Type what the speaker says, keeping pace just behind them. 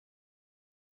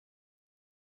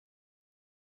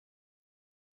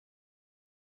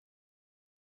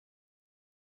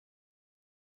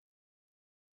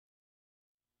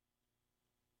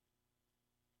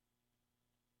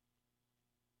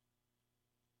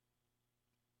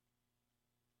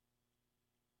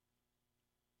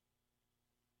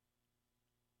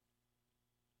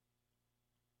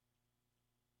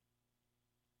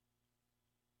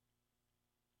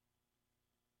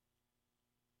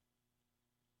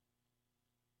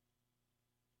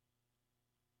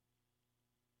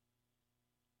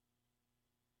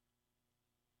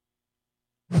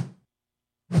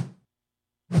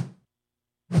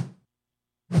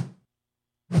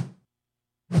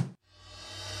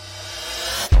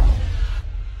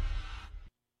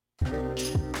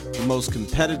the most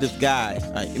competitive guy.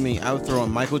 I would throw in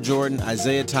Michael Jordan,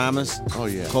 Isaiah Thomas, Oh,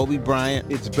 yeah. Kobe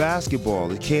Bryant. It's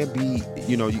basketball. It can't be,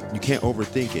 you can't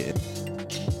overthink it.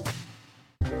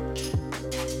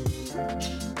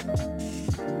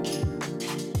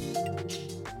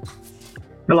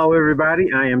 Hello,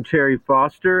 everybody. I am Terry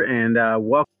Foster, and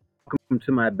welcome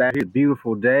to my back. It's a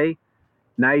beautiful day,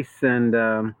 nice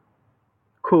and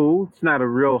cool. It's not a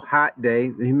real hot day.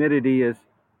 The humidity is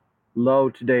low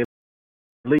today,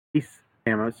 at least.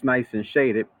 It's nice and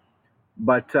shaded.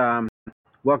 But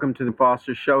welcome to the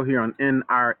Foster Show here on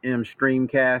NRM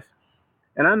Streamcast.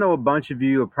 And I know a bunch of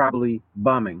you are probably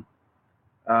bumming.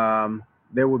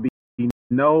 There will be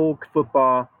no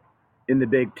football in the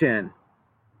Big Ten.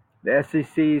 The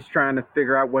SEC is trying to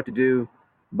figure out what to do,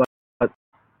 but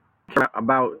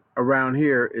about around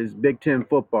here is Big Ten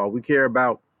football. We care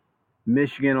about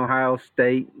Michigan, Ohio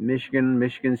State,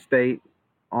 Michigan State,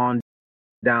 on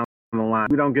down the line.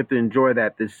 We don't get to enjoy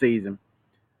that this season.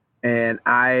 And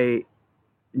I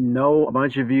know a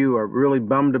bunch of you are really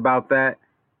bummed about that.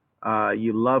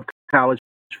 You love college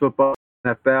football,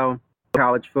 NFL,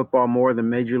 college football more than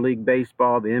Major League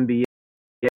Baseball, the NBA,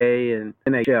 and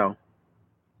NHL.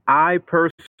 I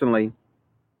personally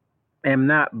am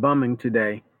not bumming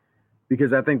today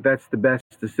because I think that's the best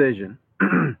decision.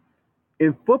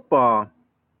 In football,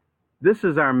 this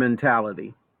is our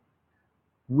mentality.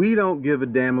 We don't give a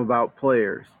damn about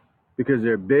players because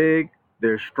they're big,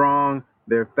 they're strong,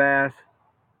 they're fast.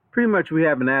 Pretty much we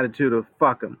have an attitude of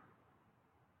fuck them.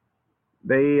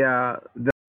 They'll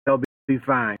be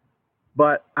fine.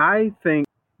 But I think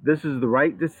this is the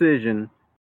right decision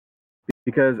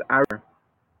because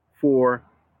for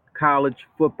college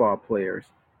football players.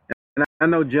 And I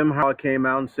know Jim Harbaugh came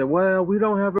out and said, well, we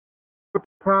don't have a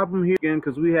problem here again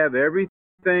because we have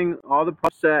everything, all the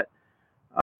set.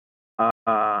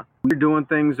 We're doing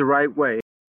things the right way.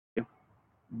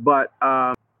 But,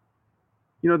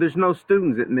 there's no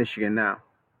students at Michigan now.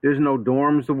 There's no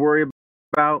dorms to worry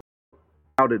about,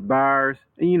 out at bars.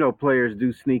 And, players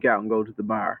do sneak out and go to the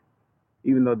bar,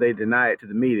 even though they deny it to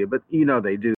the media. But,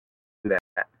 they do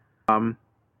that.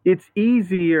 It's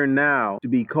easier now to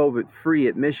be COVID-free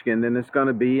at Michigan than it's going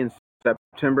to be in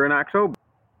September and October.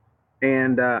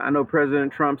 And I know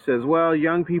President Trump says, well,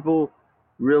 young people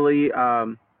really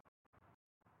have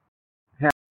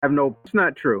no, it's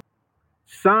not true.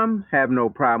 Some have no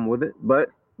problem with it,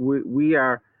 but we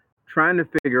are trying to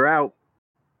figure out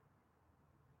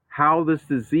how this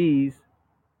disease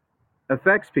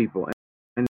affects people.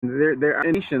 And there are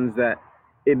nations that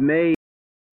it may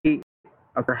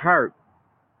affect their heart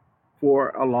for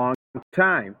a long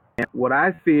time. And what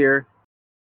I fear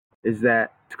is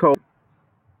that it's cold.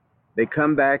 They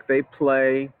come back, they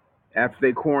play after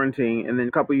they quarantine, and then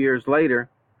a couple years later,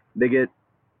 they get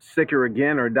sicker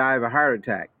again or die of a heart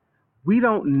attack. We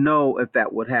don't know if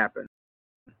that would happen.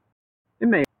 It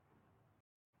may,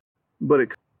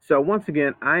 so once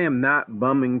again, I am not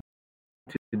bumming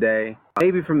today.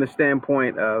 Maybe from the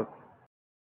standpoint of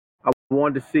I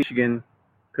wanted to see Michigan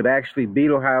could actually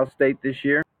beat Ohio State this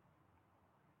year.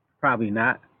 Probably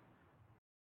not.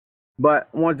 But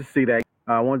I wanted to see that.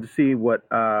 I wanted to see what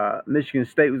Michigan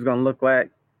State was going to look like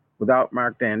without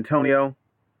Mark D'Antonio.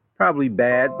 Probably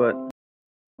bad, but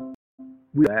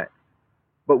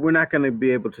we're not going to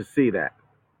be able to see that.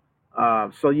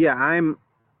 So yeah, I'm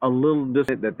a little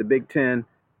disappointed that the Big Ten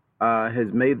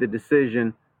has made the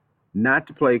decision not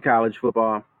to play college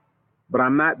football, but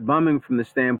I'm not bumming from the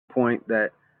standpoint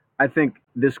that I think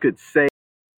this could save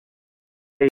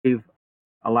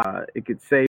a lot. It could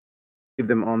save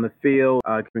them on the field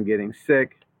from getting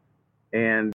sick,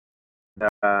 and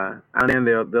then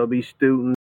there'll be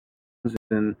students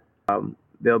and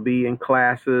they'll be in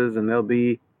classes and they'll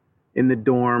be in the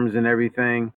dorms and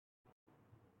everything.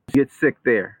 Get sick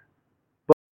there,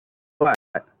 but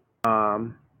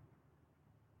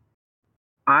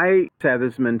I have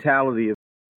this mentality of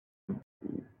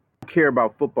care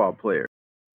about football players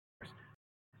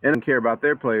and don't care about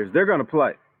their players. They're going to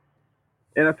play.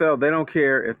 NFL, they don't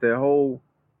care if for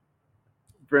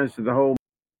instance, the whole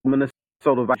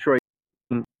Minnesota Detroit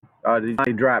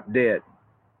they drop dead.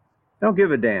 They don't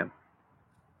give a damn.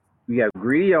 You have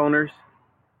greedy owners.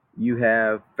 You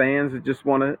have fans that just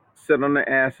want to sit on their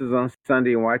asses on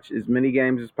Sunday and watch as many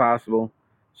games as possible.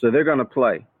 So they're going to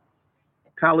play.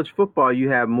 College football, you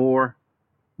have more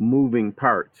moving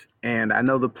parts. And I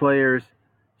know the players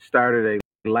started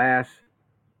a last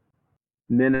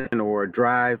minute or a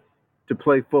drive to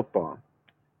play football.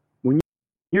 When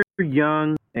you're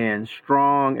young and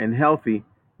strong and healthy,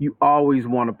 you always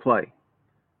want to play.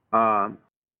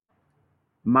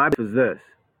 My belief is this: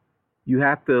 you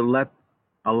have to let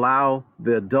allow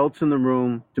the adults in the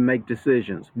room to make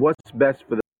decisions. What's best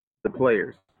for the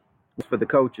players? What's for the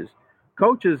coaches?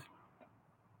 Coaches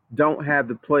don't have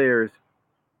the players'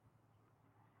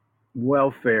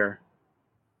 welfare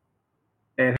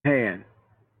at hand.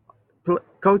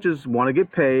 Coaches want to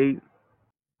get paid.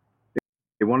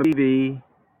 They want to TV.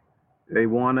 They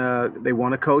want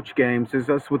to coach games.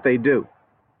 That's what they do.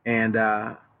 And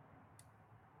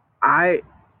I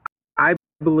I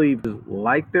believe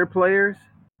like their players,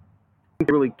 they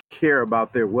really care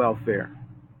about their welfare.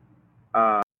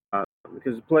 Uh,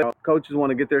 because coaches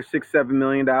want to get their $6-7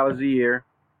 million a year,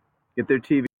 get their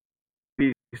TV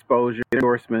exposure,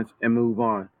 endorsements, and move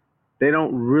on. They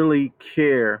don't really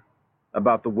care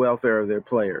about the welfare of their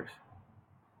players.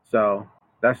 So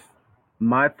that's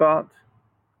my thoughts.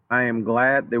 I am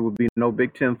glad there will be no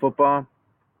Big Ten football.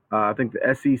 I think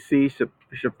the SEC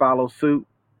should follow suit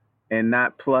and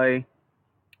not play.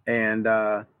 And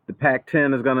the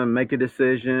Pac-10 is going to make a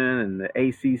decision, and the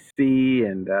ACC,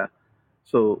 and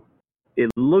so it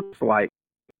looks like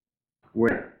we're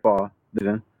in football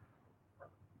season,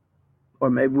 or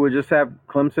maybe we'll just have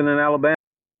Clemson and Alabama,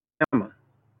 and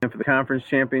for the conference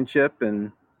championship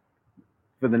and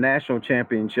for the national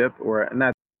championship, or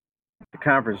not the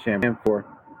conference champion, for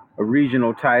a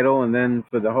regional title, and then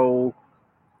for the whole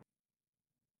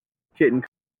kit and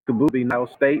caboodle, no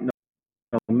State, no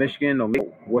Michigan, no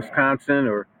Wisconsin,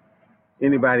 or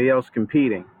anybody else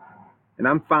competing. And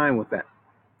I'm fine with that.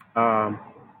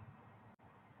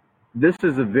 This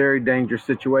is a very dangerous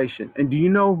situation. And do you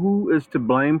know who is to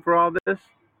blame for all this?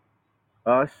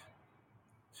 Us,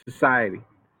 society.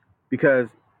 Because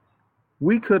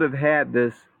we could have had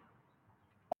this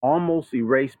almost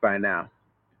erased by now.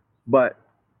 But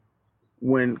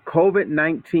when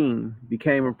COVID-19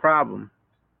 became a problem,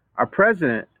 our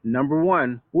president, number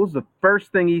one, what was the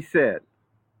first thing he said?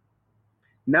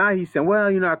 Now he's saying, well,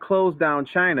 I closed down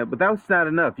China, but that's not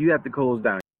enough. You have to close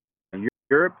down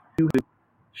Europe. You have to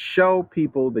show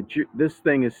people that this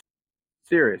thing is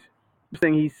serious. The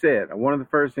thing he said, one of the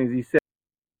first things he said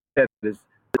is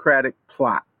democratic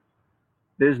plot.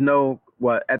 There's no,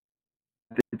 at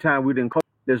the time we didn't close,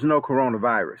 there's no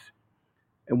coronavirus.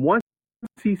 And once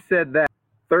he said that,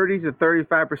 30 to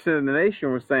 35% of the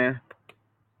nation was saying,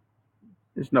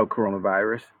 there's no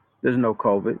coronavirus. There's no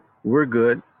COVID. We're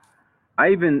good. I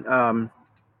even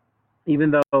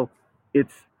though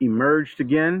it's emerged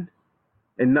again,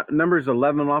 and numbers are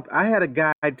leveling off, I had a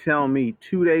guy tell me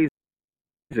 2 days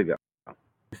ago,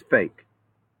 it's fake.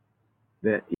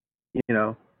 That,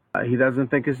 he doesn't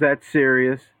think it's that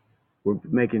serious. We're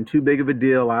making too big of a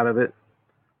deal out of it.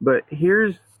 But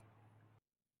here's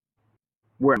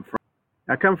where I'm from.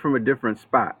 I come from a different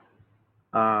spot.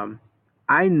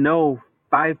 I know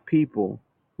 5 people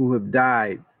who have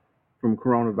died from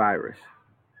coronavirus.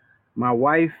 My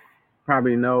wife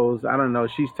probably knows. I don't know.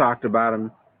 She's talked about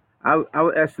them. I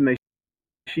would estimate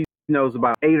she knows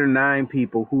about 8 or 9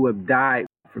 people who have died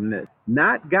from this.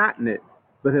 Not gotten it,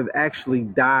 but have actually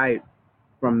died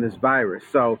from this virus.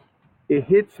 So it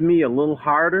hits me a little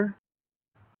harder.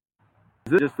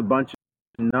 It's just a bunch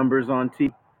of numbers on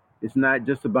TV. It's not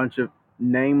just a bunch of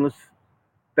nameless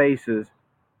faces.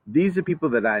 These are people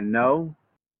that I know.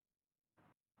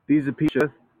 These are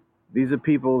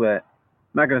people that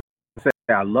I'm not going to say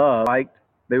I love, liked.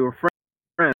 They were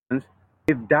friends.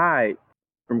 They've died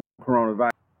from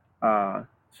coronavirus.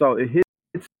 So it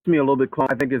hits me a little bit close.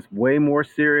 I think it's way more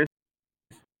serious,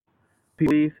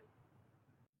 because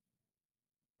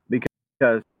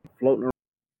floating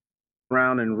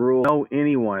around in rural, know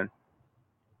anyone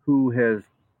who has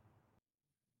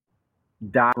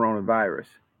died from coronavirus.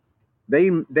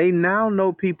 They now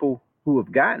know people who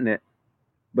have gotten it,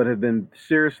 but have been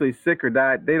seriously sick or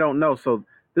died. They don't know. So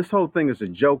this whole thing is a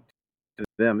joke to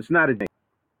them. It's not a joke.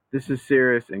 This is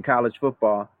serious, and college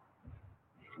football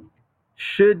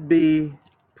should be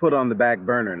put on the back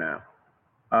burner now.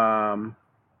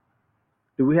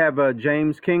 Do we have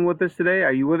James King with us today?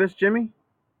 Are you with us, Jimmy?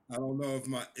 I don't know if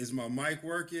my mic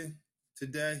working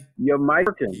today? Your mic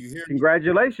working. Can you hear me?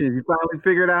 Congratulations. You finally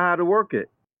figured out how to work it.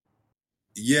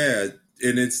 Yeah,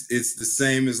 and it's the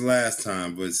same as last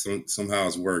time, but somehow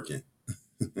it's working.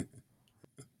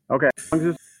 Okay.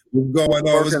 What's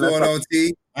going on,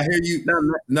 T? I hear you.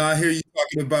 I hear you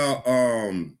talking about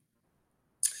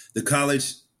the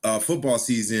college football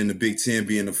season, the Big Ten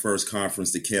being the first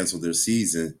conference to cancel their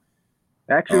season.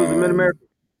 Actually, it was the Mid-American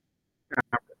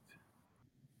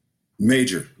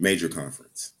Conference. Major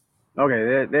conference.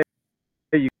 Okay, there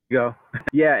you go.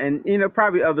 Yeah, and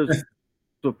probably others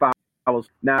will follow.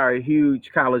 Now are a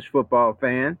huge college football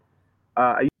fan.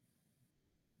 Are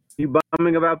you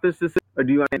bumming about this, or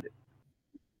do you?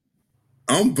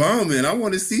 I'm bumming. I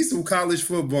want to see some college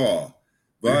football,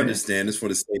 but I understand it's for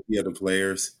the safety of the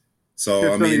players.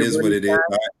 So I mean, it is what it is.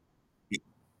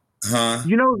 Huh?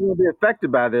 You know who's going to be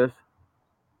affected by this?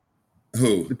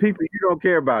 Who? The people you don't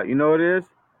care about. You know what it is?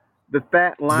 The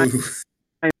fat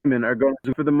linemen are going to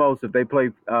do for the most if they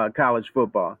play college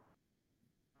football.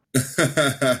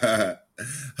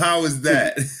 How is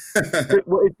that?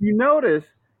 Well, if you notice,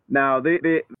 now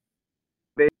they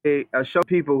show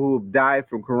people who have died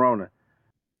from corona.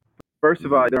 First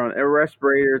of all, they're on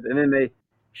respirators, and then they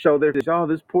show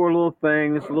this poor little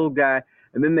thing, this little guy,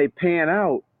 and then they pan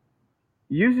out.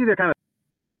 Usually, they're kind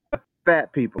of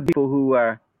fat people who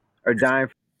are dying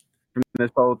from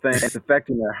this whole thing. It's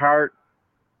affecting their heart.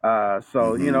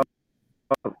 So you know,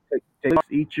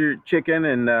 eat your chicken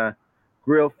and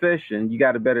grill fish, and you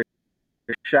got a better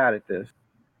shot at this.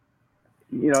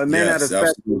 You know, it may not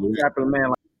affect a capital man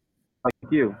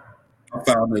like you.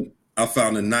 I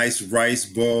found a nice rice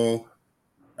bowl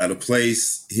at a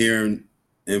place here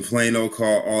in Plano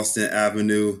called Austin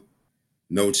Avenue.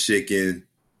 No chicken.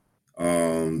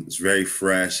 It's very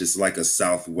fresh. It's like a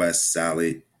Southwest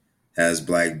salad. Has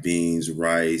black beans,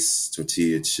 rice,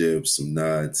 tortilla chips, some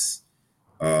nuts,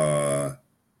 some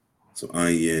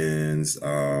onions.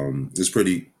 It's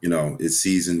pretty, it's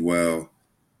seasoned well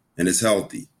and it's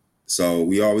healthy. So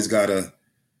we always gotta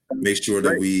make sure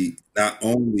that we not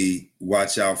only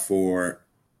watch out for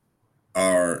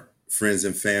our friends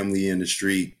and family in the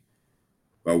street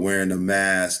by wearing a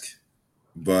mask,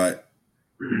 but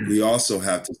we also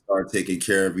have to start taking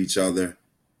care of each other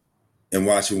and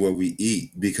watching what we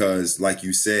eat, because like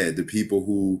you said, the people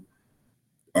who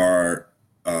are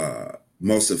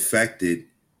most affected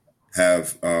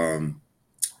have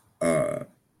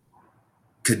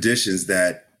conditions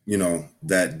that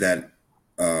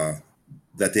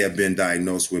that they have been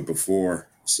diagnosed with before,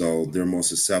 so they're more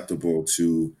susceptible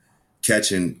to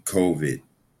catching COVID.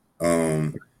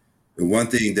 And one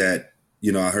thing that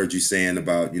I heard you saying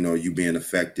about you being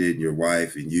affected, your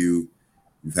wife and you've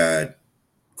had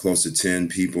close to 10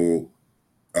 people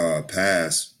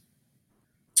pass,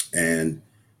 and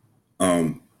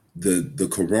the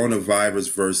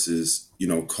coronavirus versus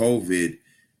COVID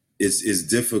is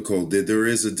difficult. There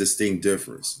is a distinct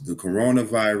difference. The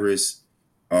coronavirus,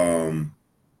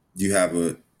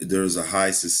 there's a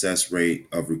high success rate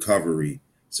of recovery.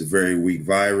 It's a very weak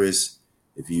virus.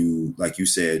 If you, like you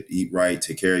said, eat right,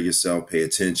 take care of yourself, pay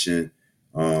attention,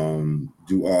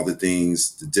 do all the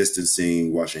things, the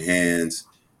distancing, wash your hands,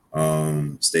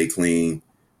 stay clean,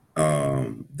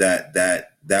 that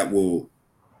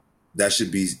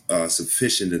should be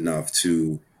sufficient enough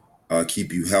to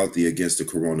keep you healthy against the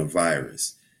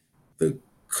coronavirus. The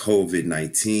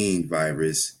COVID-19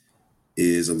 virus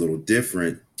is a little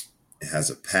different. It has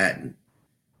a patent.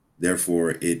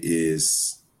 Therefore, it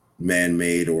is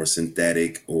man-made or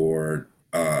synthetic or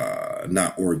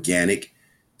not organic.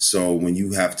 So when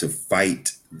you have to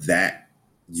fight that,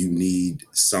 you need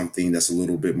something that's a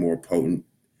little bit more potent.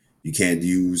 You can't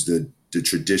use the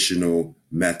traditional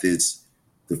methods,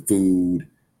 the food,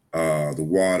 the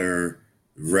water,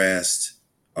 rest,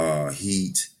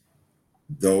 heat.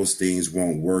 Those things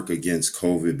won't work against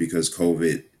COVID because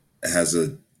COVID has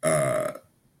a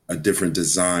different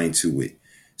design to it.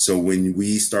 So when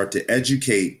we start to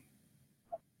educate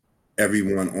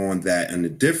everyone on that and the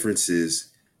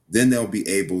differences, then they'll be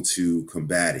able to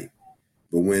combat it.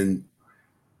 But when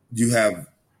you have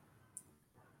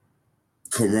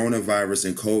coronavirus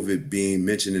and COVID being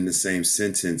mentioned in the same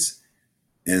sentence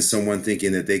and someone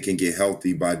thinking that they can get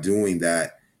healthy by doing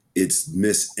that, it's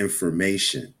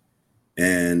misinformation.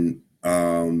 And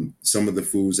some of the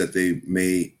foods that they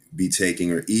may be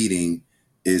taking or eating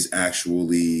is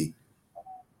actually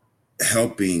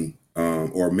helping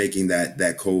or making that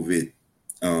COVID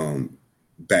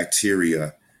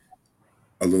bacteria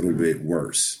a little bit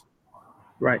worse.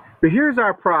 Right. But here's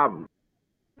our problem.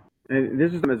 And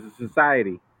this is as a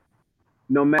society.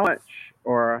 No matter how much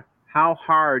or how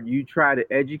hard you try to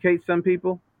educate some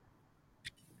people,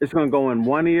 it's going to go in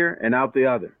one ear and out the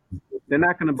other. They're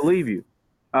not going to believe you.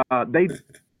 They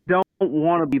don't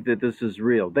want to believe that this is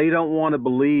real. They don't want to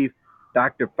believe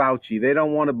Dr. Fauci. They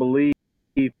don't want to believe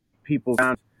people.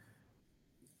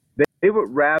 They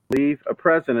would rather believe a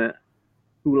president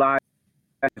who lies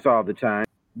all the time.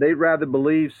 They'd rather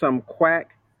believe some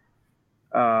quack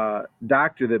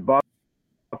doctor that bought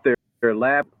their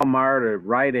lab Walmart or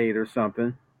Rite Aid or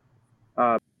something.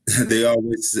 We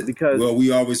always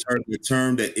heard the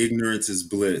term that ignorance is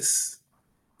bliss.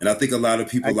 And I think a lot of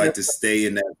people like to stay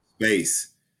in that space.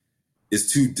 It's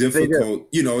too difficult.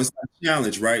 It's a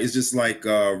challenge, right? It's just like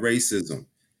racism.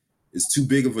 It's too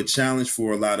big of a challenge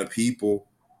for a lot of people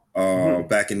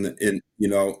back in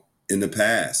the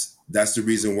past. That's the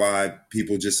reason why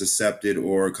people just accept it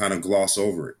or kind of gloss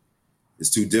over it. It's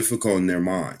too difficult in their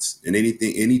minds. And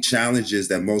any challenges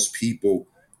that most people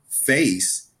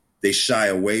face, they shy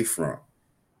away from.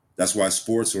 That's why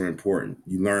sports are important.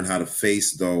 You learn how to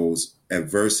face those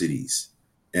adversities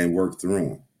and work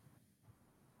through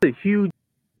them. A huge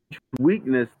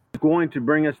weakness is going to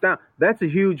bring us down. That's a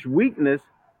huge weakness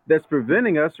that's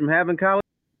preventing us from having college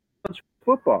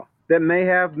football, that may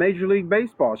have Major League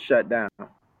Baseball shut down.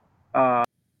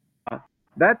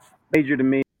 That's major to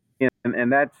me,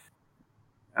 and that's,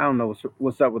 I don't know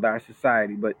what's up with our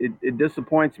society, but it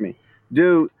disappoints me.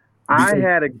 Dude, I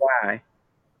had a guy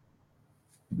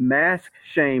mask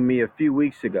shame me a few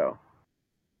weeks ago.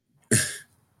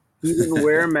 He didn't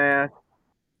wear a mask.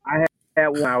 I had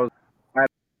one. I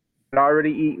had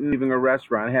already eaten, leaving a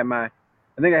restaurant. I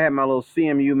think I had my little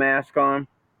CMU mask on,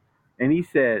 and he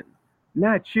said,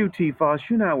 "Not you, T-Foss.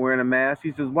 You're not wearing a mask."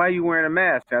 He says, "Why are you wearing a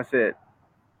mask?" I said,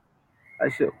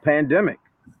 "Pandemic."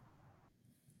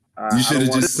 You should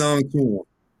have just sung to him.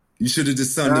 You should have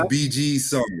just sung the Bee Gees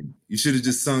song. You should have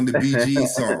just sung the Bee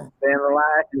Gees song. Staying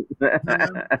alive.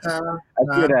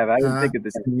 I should have. I didn't think of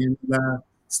this.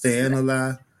 Staying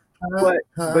alive.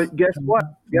 But guess what?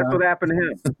 Guess what happened to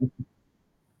him?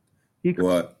 He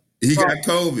got COVID. He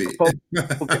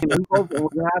was in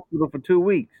the hospital for 2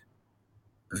 weeks.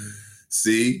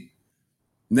 See?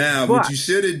 Now, what you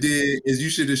should have did is you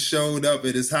should have showed up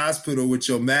at his hospital with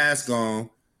your mask on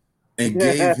and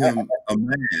gave him a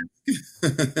mask.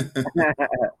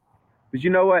 But you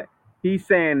know what? He's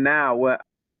saying now, well,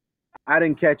 I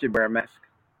didn't catch it, wear a mask.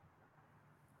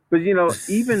 But you know,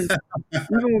 even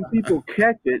when people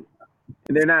catch it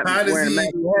and they're not wearing a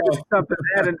mask, there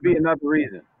had to be another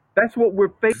reason. That's what we're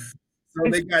facing. So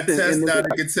they got tests out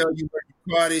that can tell you where you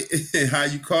caught it and how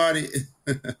you caught it.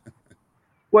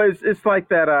 Well, it's like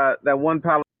that one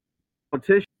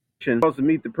politician supposed to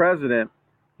meet the president.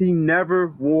 He never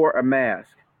wore a mask.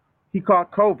 He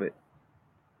caught COVID.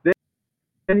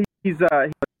 Then he's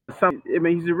a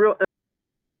real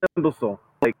imbecile.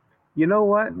 Like, you know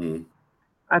what? Mm-hmm.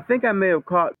 I think I may have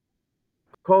caught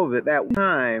COVID. That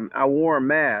time I wore a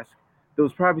mask. There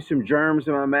was probably some germs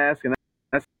in my mask, and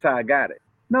that's how I got it.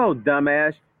 No,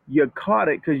 dumbass, you caught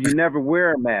it because you never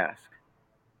wear a mask.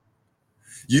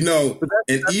 You know,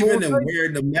 and even in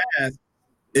wearing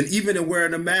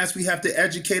the mask, we have to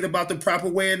educate about the proper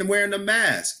way in wearing the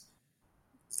mask.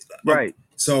 Right.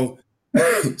 So,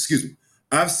 excuse me.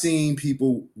 I've seen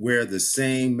people wear the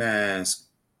same mask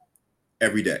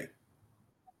every day.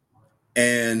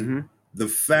 And the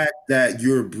fact that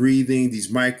you're breathing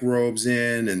these microbes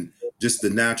in and just the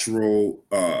natural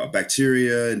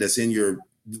bacteria and that's in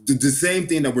the same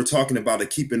thing that we're talking about,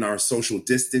 keeping our social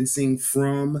distancing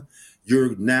from,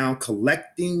 you're now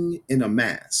collecting in a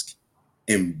mask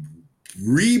and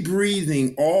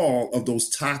rebreathing all of those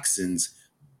toxins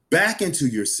back into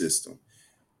your system.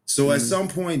 So at some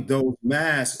point, those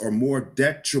masks are more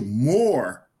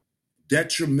detrimental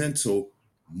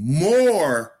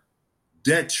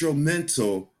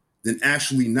than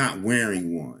actually not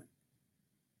wearing one.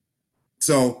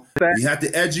 So we have to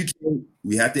educate.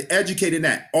 We have to educate in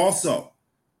that. Also,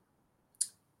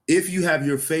 if you have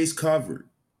your face covered,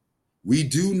 we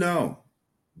do know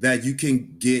that you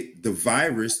can get the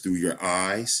virus through your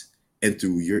eyes and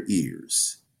through your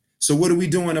ears. So what are we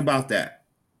doing about that?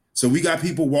 So we got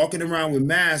people walking around with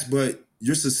masks, but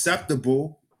you're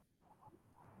susceptible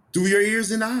through your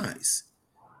ears and eyes.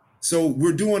 So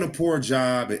we're doing a poor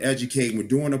job at educating. We're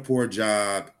doing a poor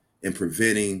job in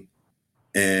preventing.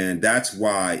 And that's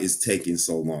why it's taking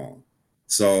so long.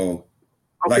 So,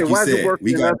 like you said,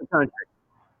 we got another country.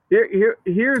 Here's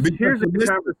a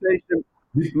conversation.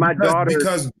 My daughter,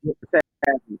 because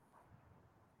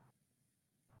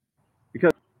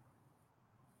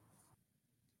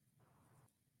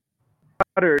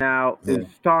daughter now is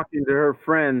talking to her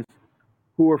friends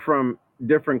who are from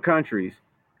different countries,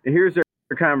 and here's their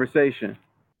conversation.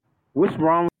 What's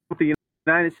wrong with the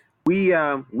United States? We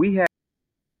had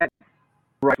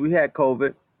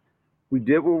COVID. We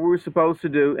did what we were supposed to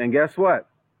do, and guess what?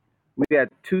 We had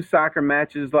 2 soccer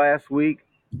matches last week.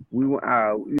 We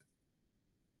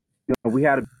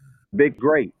had a big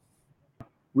great.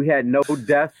 We had no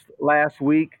deaths last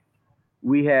week.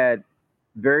 We had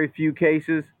very few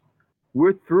cases.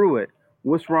 We're through it.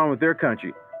 What's wrong with their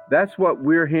country? That's what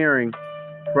we're hearing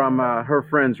from her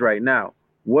friends right now.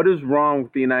 What is wrong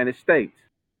with the United States?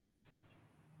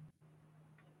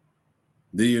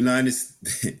 The United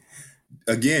States,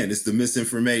 again, it's the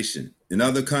misinformation. In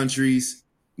other countries,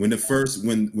 when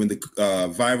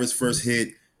the virus first hit,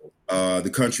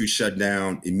 The country shut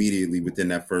down immediately within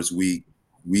that first week.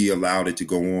 We allowed it to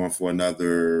go on for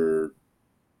another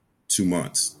 2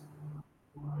 months.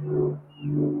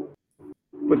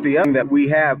 But the other thing that we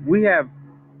have,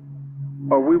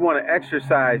 or we want to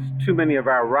exercise too many of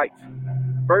our rights.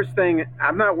 First thing,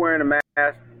 I'm not wearing a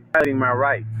mask, violating my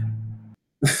rights.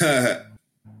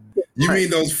 You mean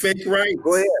those fake rights?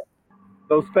 Go ahead.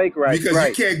 Those fake rights. Because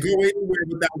right. You can't go anywhere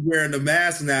without wearing a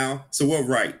mask now. So what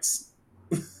rights?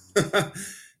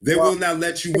 They will not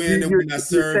let you in and will not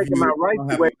serve taking you. My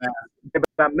rights away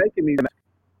by making me.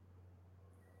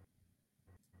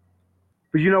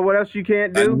 But you know what else you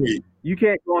can't do? You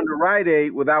can't go into Rite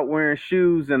Aid without wearing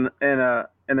shoes and a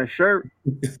shirt.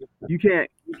 You can't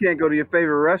go to your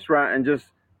favorite restaurant and just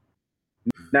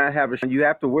not have a shirt. You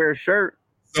have to wear a shirt.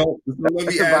 So let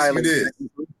me ask you this.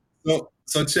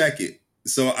 So check it.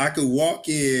 So I could walk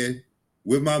in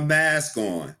with my mask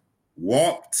on,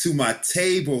 walk to my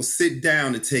table, sit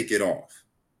down, and take it off.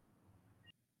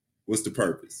 What's the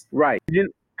purpose? Right.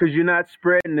 Because you're not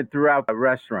spreading it throughout the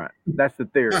restaurant. That's the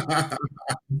theory.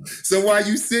 So while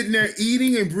you sitting there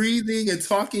eating and breathing and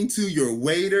talking to your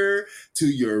waiter, to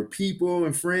your people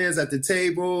and friends at the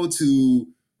table, to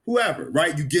whoever,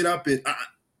 right? You get up and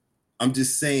I'm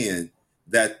just saying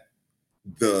that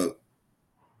the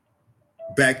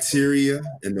bacteria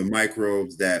and the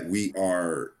microbes that we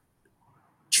are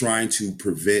trying to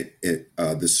prevent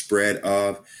the spread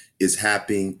of is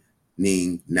happening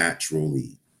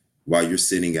naturally while you're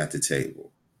sitting at the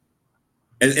table.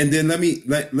 And then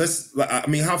let's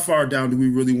how far down do we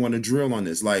really want to drill on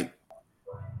this? Like,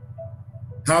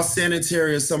 how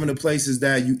sanitary are some of the places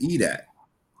that you eat at?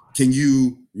 Can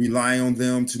you rely on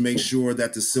them to make sure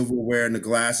that the silverware and the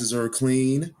glasses are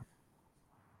clean?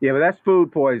 Yeah, but that's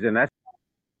food poison. That's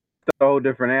a whole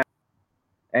different animal.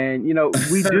 And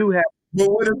we do have. But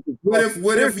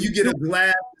what if you get a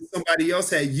glass that somebody else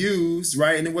had used,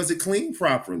 right, and it wasn't cleaned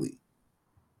properly?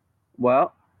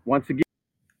 Well, once again,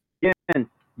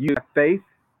 you have faith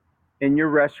in your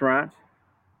restaurants.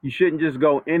 You shouldn't just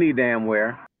go any damn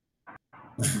where.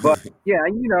 But yeah,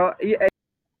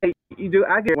 you do.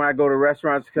 I get when I go to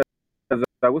restaurants because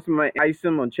what's my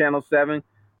Isom on Channel 7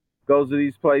 goes to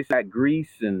these places like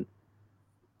grease and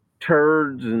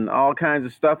turds and all kinds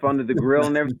of stuff under the grill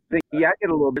and everything. Yeah, I get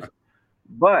a little bit,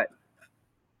 but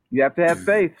you have to have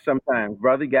faith sometimes,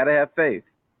 brother. You got to have faith.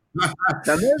 Now,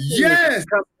 yes,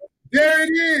 there it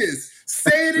is.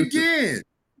 Say it again.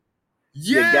 Yes.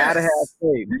 You got to have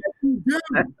faith. Yes, you do.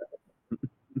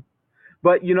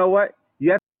 But you know what?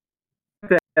 You have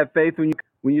to have faith when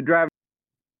you drive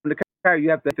the car. You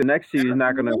have to. The next to you is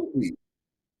not going to.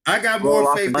 I got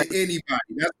more faith than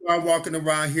anybody. That's why I'm walking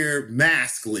around here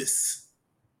maskless.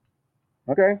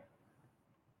 Okay.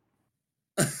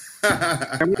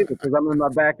 Because I'm in my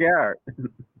backyard.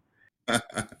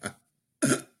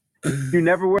 You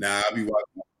never wear. Nah, I'll be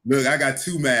walking. Look, I got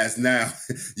 2 masks now.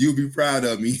 You'll be proud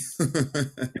of me.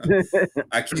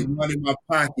 I keep one in my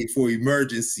pocket for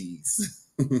emergencies.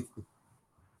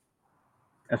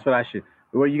 That's what I should.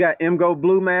 Well, you got MGO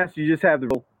blue mask. You just have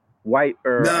the white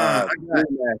or blue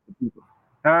mask for people.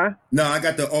 Huh? No, I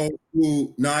got the old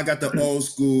school. No, I got the old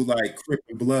school like Crip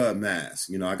and Blood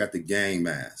mask. I got the gang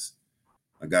mask.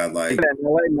 I got like. In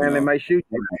LA, man, they might shoot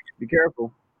you. Be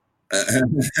careful. I'm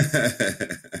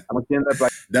gonna end up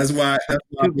like. That's why I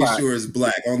make sure it's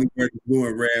black. Only wear the blue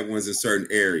and red ones in certain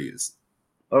areas.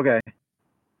 Okay.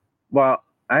 Well,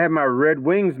 I have my Red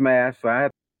Wings mask, so I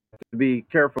have to be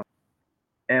careful.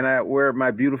 And I wear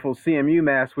my beautiful CMU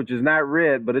mask, which is not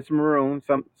red, but it's maroon.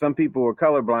 Some people who are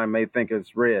colorblind may think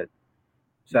it's red.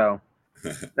 So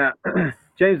now,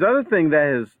 James, the other thing that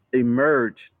has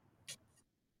emerged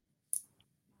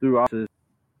through all this,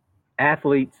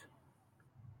 athletes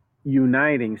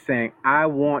uniting, saying, "I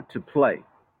want to play."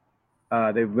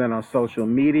 They've been on social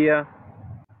media,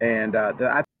 and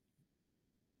I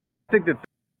think the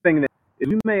thing that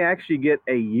you may actually get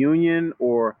a union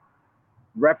or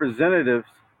representatives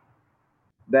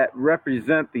that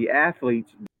represent the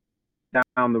athletes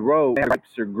down the road,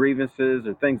 gripes or grievances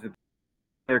or things that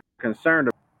they're concerned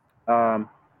about.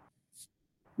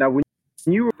 Now, when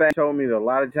you were back, told me that a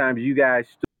lot of times you guys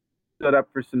stood up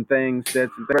for some things that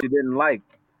you didn't like.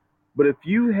 But if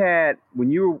you had,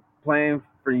 when you were playing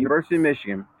for University of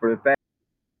Michigan for the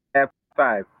Fab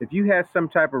Five, if you had some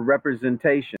type of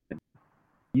representation,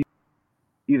 you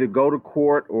either go to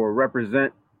court or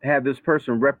have this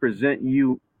person represent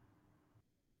you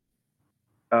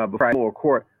before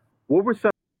court. What were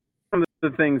some of the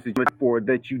things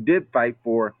that you did fight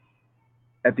for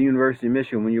at the University of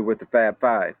Michigan when you were with the Fab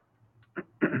Five?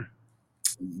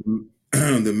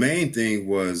 The main thing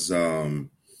was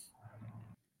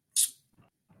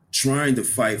trying to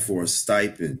fight for a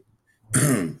stipend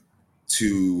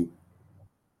to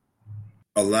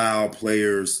allow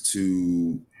players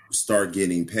to start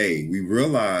getting paid. We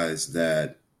realized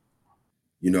that,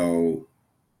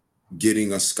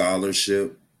 getting a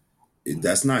scholarship,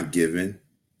 that's not given.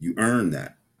 You earn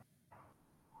that.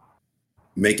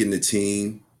 Making the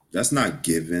team, that's not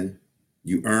given.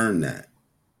 You earn that.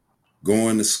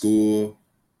 Going to school,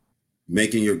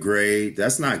 making your grade,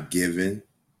 that's not given.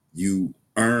 You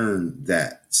earn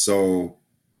that. So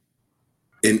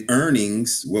in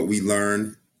earnings, what we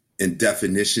learn in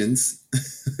definitions,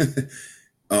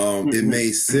 it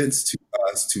made sense to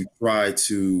us to try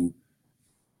to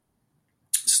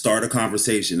start a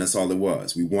conversation. That's all it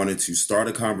was. We wanted to start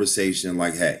a conversation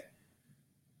like, hey,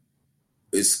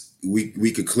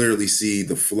 we could clearly see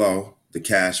the flow, the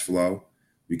cash flow.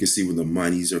 We could see where the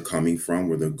monies are coming from,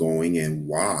 where they're going, and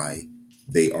why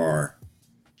they are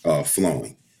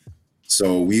flowing.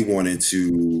 So we wanted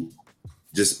to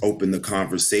just open the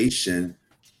conversation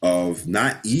of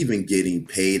not even getting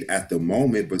paid at the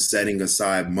moment, but setting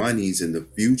aside monies in the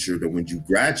future that when you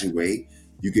graduate,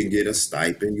 you can get a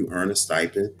stipend. You earn a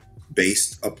stipend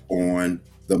based upon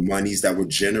the monies that were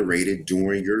generated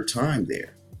during your time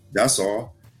there. That's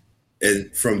all.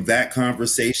 And from that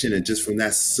conversation and just from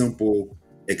that simple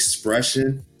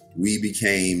expression, we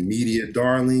became media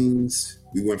darlings.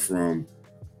 We went from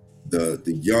the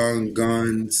young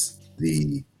guns,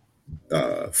 the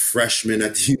freshmen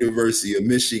at the University of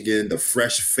Michigan, the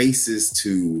fresh faces,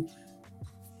 to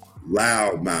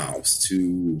loudmouths,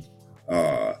 to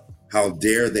how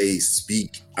dare they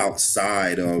speak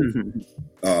outside of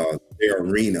their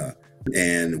arena,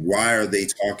 and why are they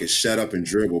talking, shut up and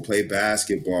dribble, play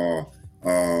basketball.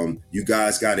 You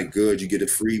guys got it good. You get a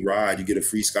free ride. You get a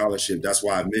free scholarship. That's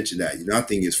why I mentioned that.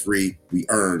 Nothing is free. We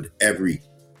earned every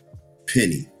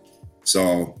penny.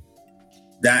 So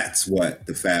that's what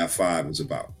the Fab Five was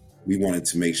about. We wanted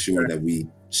to make sure that we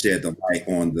shed the light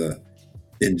on the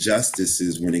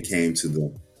injustices when it came to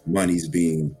the monies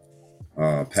being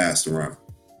passed around.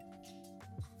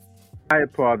 I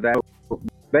applaud that.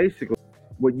 Basically,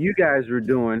 what you guys were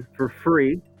doing for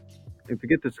free, and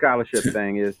forget the scholarship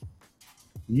thing, is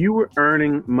you were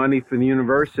earning money for the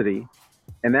university,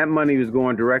 and that money was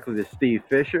going directly to Steve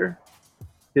Fisher,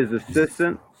 his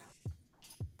assistants,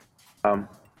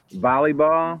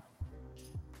 volleyball,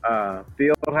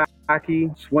 field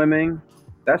hockey, swimming.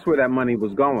 That's where that money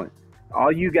was going.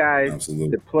 All you guys Absolutely.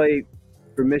 that played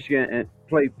for Michigan and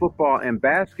played football and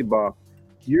basketball,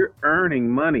 you're earning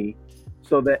money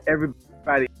so that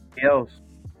everybody else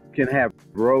can have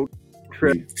road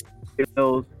trips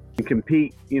and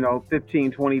compete,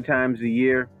 15, 20 times a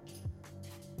year.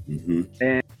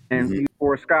 And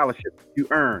for a scholarship, you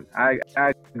earn. I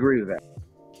agree with that.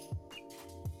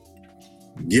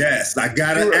 Yes, I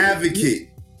got an advocate.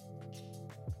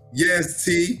 Yes,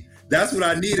 T. That's what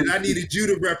I needed. I needed you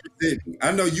to represent me.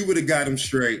 I know you would have got him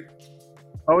straight.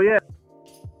 Oh, yeah.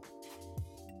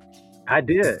 I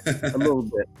did a little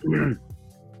bit.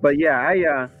 But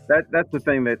yeah, that's the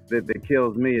thing that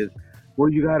kills me is, well,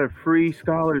 you got a free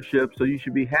scholarship, so you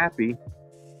should be happy.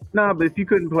 No, but if you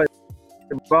couldn't play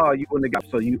the ball, you wouldn't have got,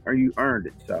 so you earned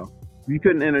it. So if you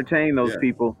couldn't entertain those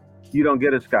people, you don't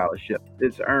get a scholarship.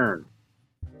 It's earned.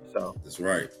 So That's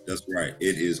right.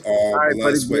 It is all right,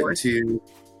 blood, sweat, and tears.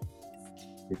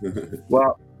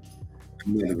 Well,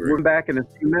 we're back in a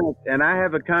few minutes, and I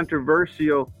have a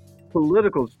controversial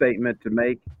political statement to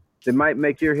make that might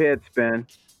make your head spin.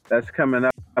 That's coming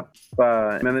up in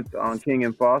a minute on King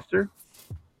and Foster.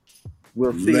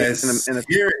 We'll see Let's in a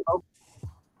hear it.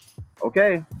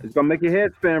 Okay, it's gonna make your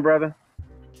head spin, brother.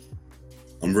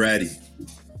 I'm ready.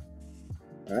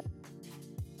 All right.